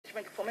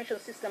management information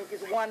system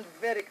is one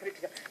very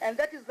critical. And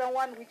that is the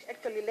one which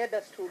actually led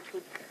us to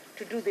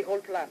do the whole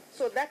plan.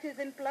 So that is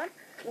in plan.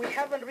 We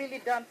haven't really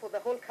done for the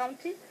whole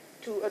county.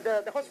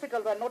 The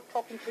hospitals are not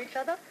talking to each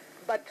other,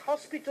 but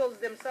hospitals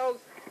themselves,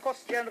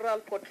 Coast General,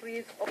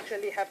 Portrees,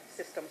 actually have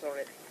systems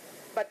already.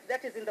 But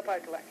that is in the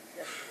pipeline.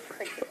 Yes.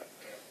 Thank you.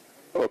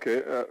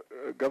 Okay.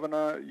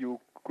 Governor, you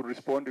could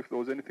respond if there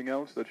was anything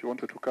else that you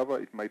wanted to cover.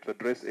 It might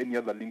address any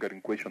other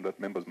lingering question that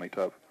members might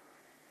have.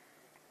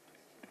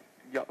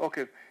 Yeah,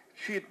 okay.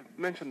 She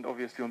mentioned,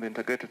 obviously, on the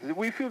integrated.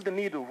 We feel the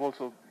need of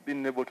also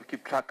being able to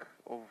keep track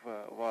of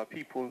our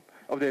people,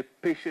 of the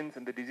patients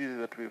and the diseases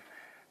that we've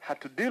had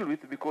to deal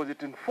with, because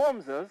it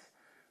informs us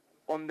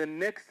on the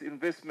next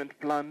investment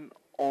plan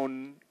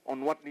on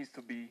what needs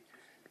to be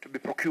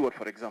procured,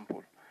 for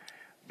example.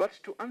 But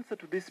to answer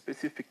to this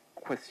specific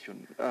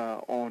question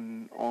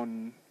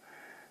on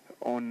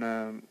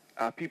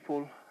our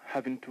people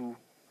having to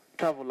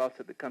travel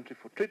outside the country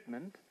for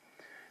treatment,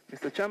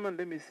 Mr. Chairman,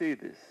 let me say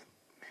this.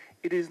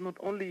 It is not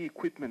only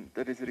equipment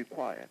that is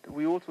required.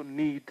 We also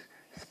need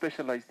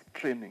specialized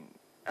training.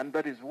 And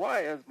that is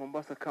why, as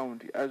Mombasa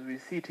County, as we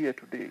sit here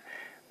today,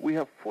 we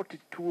have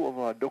 42 of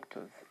our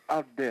doctors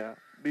out there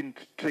being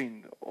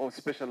trained or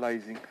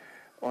specializing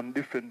on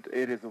different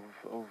areas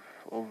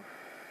of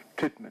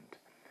treatment.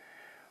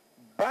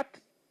 But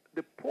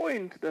the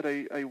point that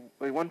I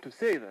want to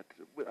say that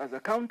as a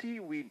county,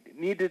 we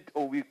needed,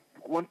 or we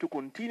want to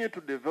continue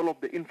to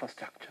develop the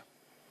infrastructure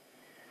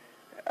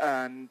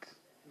and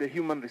the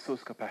human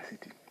resource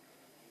capacity.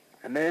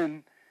 And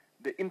then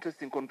the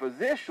interesting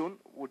conversation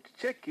would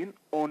check in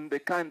on the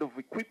kind of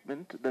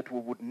equipment that we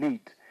would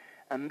need.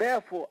 And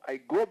therefore, I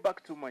go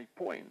back to my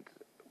point,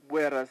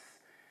 whereas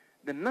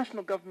the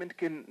national government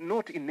can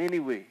not in any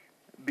way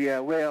be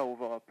aware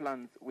of our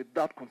plans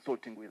without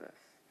consulting with us.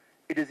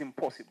 It is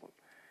impossible.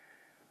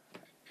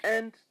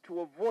 And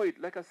to avoid,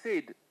 like I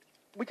said,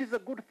 which is a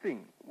good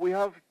thing, we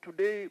have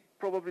today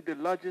probably the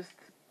largest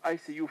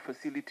ICU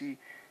facility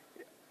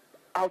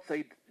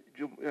outside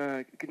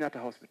Kenyatta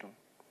Hospital.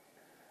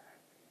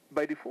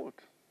 By default.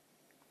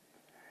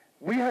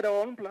 We had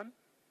our own plan.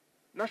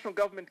 National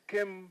government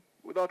came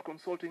without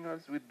consulting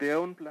us with their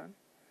own plan,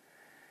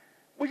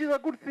 which is a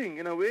good thing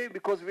in a way,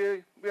 because we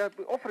are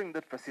offering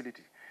that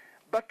facility.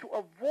 But to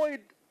avoid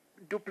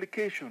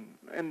duplication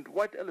and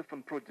white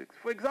elephant projects,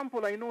 for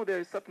example, I know there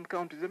are certain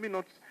counties, there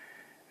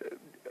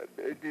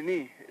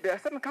are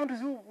certain counties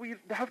who we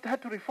have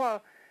had to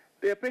refer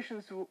their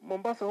patients to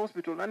Mombasa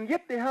Hospital, and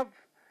yet they have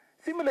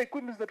similar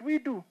equipment that we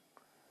do,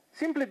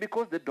 simply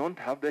because they don't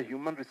have the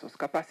human resource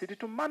capacity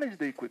to manage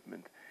the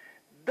equipment.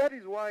 That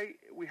is why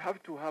we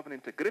have to have an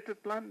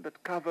integrated plan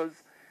that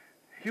covers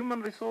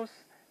human resource,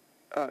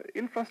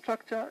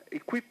 infrastructure,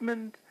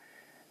 equipment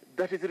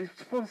that is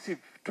responsive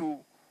to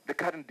the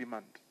current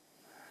demand.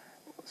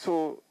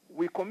 So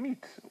we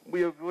commit.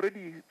 We have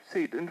already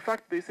said, in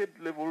fact, they said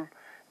level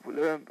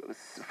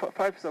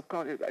 5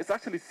 sub-county, it's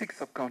actually 6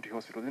 sub-county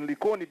hospitals. In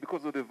Likoni,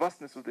 because of the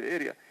vastness of the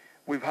area,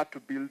 we've had to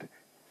build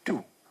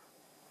 2.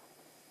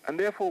 And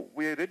therefore,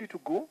 we're ready to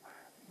go,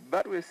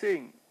 but we're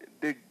saying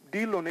the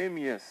deal on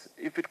MES,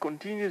 if it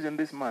continues in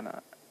this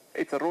manner,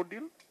 it's a road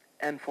deal,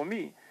 and for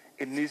me,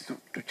 it needs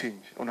to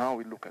change on how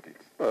we look at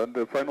it. And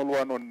the final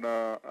one on,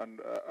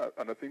 and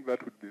I think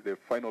that would be the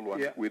final one,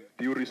 yeah. With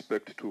due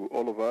respect to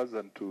all of us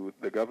and to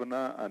the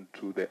governor and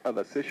to the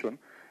other session.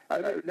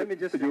 Let me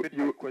just repeat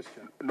my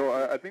question. No,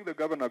 I think the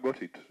governor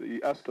got it.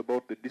 He asked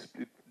about the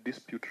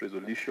dispute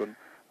resolution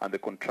and the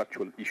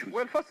contractual issues.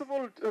 Well, first of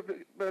all,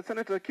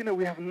 Senator Akina,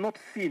 we have not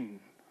seen,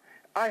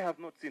 I have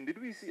not seen, did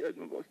we see,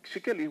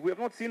 Shikeli, we have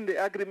not seen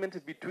the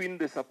agreement between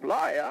the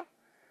supplier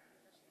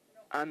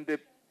and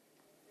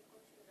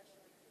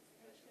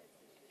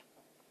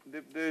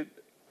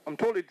I'm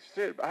told it's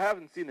shared, I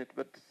haven't seen it,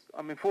 but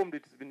I'm informed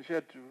it's been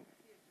shared to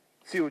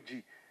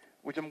COG,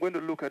 which I'm going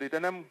to look at it,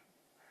 and I'm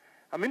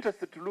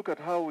interested to look at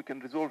how we can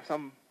resolve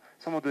some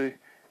of the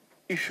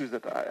issues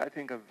that I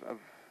think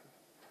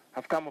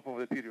have come up over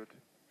the period.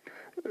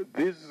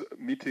 This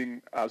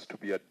meeting has to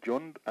be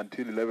adjourned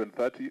until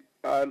 11:30.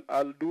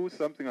 I'll do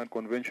something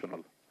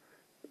unconventional.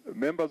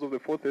 Members of the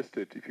Fourth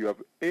Estate, if you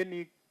have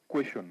any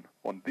question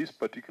on this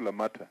particular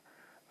matter,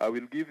 I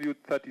will give you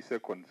 30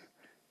 seconds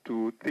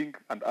to think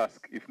and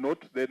ask. If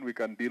not, then we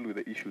can deal with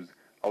the issues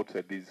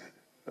outside this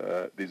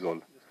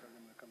hall.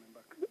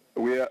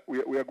 We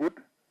are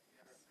good?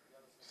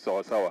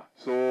 Yes.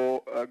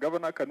 So,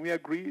 Governor, can we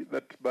agree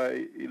that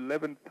by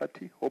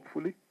 11:30,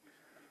 hopefully?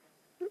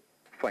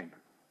 Fine.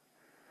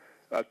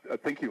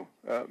 Thank you.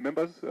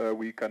 Members,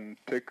 we can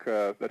take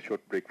that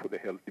short break for the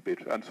health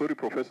debate. And sorry,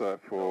 Professor,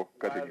 for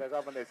cutting. While the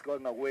governor is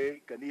going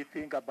away, can you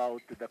think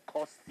about the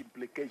cost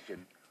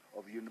implication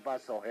of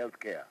universal health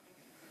care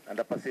and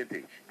the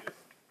percentage? Yes.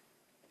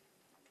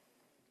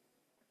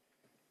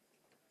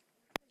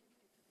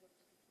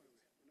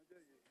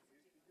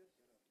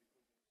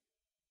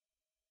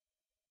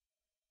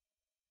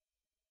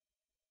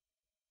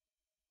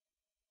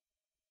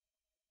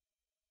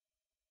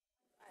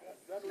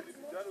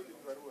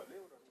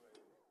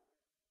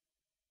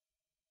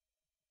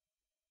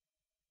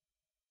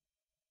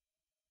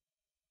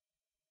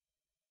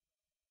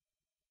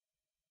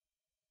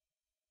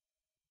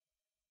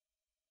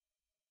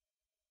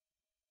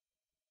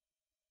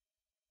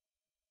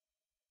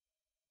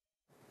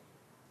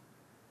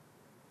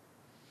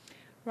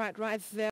 Right, there.